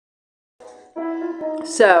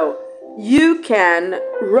So you can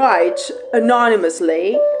write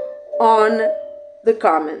anonymously on the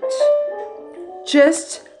comment.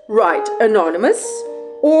 Just write anonymous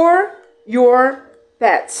or your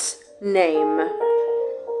pet's name.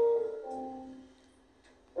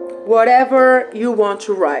 Whatever you want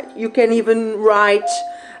to write. You can even write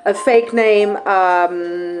a fake name, like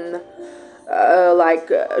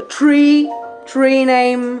a tree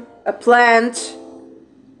name, a plant,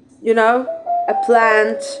 you know, a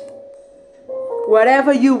plant.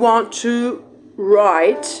 Whatever you want to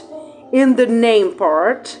write in the name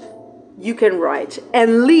part, you can write,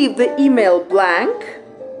 and leave the email blank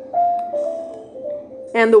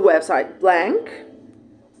and the website blank,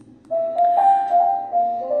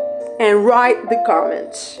 and write the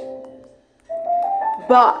comment.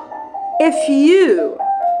 But if you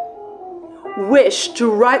wish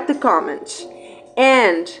to write the comment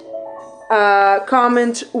and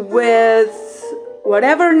comment with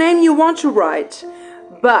whatever name you want to write,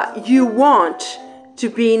 but you want to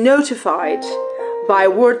be notified by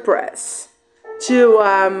WordPress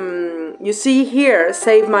to, you see here,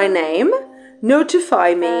 save my name,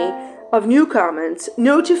 notify me of new comments,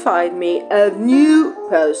 notify me of new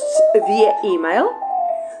posts via email.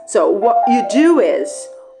 So what you do is,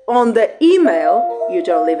 on the email, you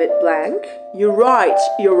don't leave it blank, you write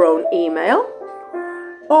your own email,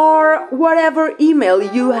 or whatever email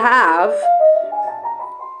you have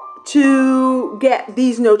to get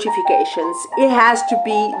these notifications. It has to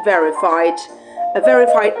be verified, a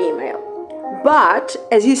verified email. But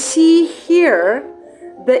as you see here,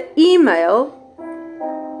 the email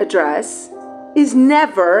address is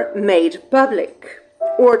never made public,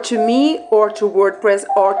 or to me, or to WordPress,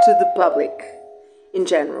 or to the public in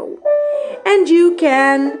general. And you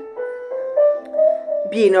can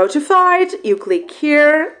be notified. You click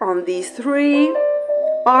here on these three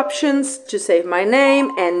options to save my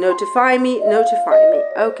name and notify me.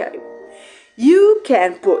 Okay. You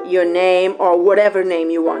can put your name or whatever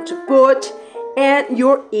name you want to put, and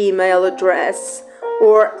your email address,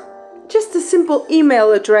 or just a simple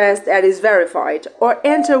email address that is verified, or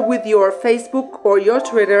enter with your Facebook or your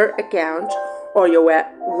Twitter account or your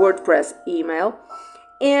WordPress email.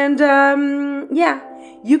 And yeah,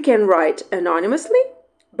 you can write anonymously,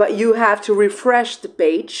 but you have to refresh the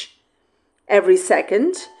page every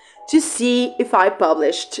second to see if I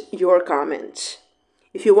published your comment.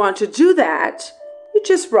 If you want to do that, you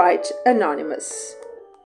just write anonymous.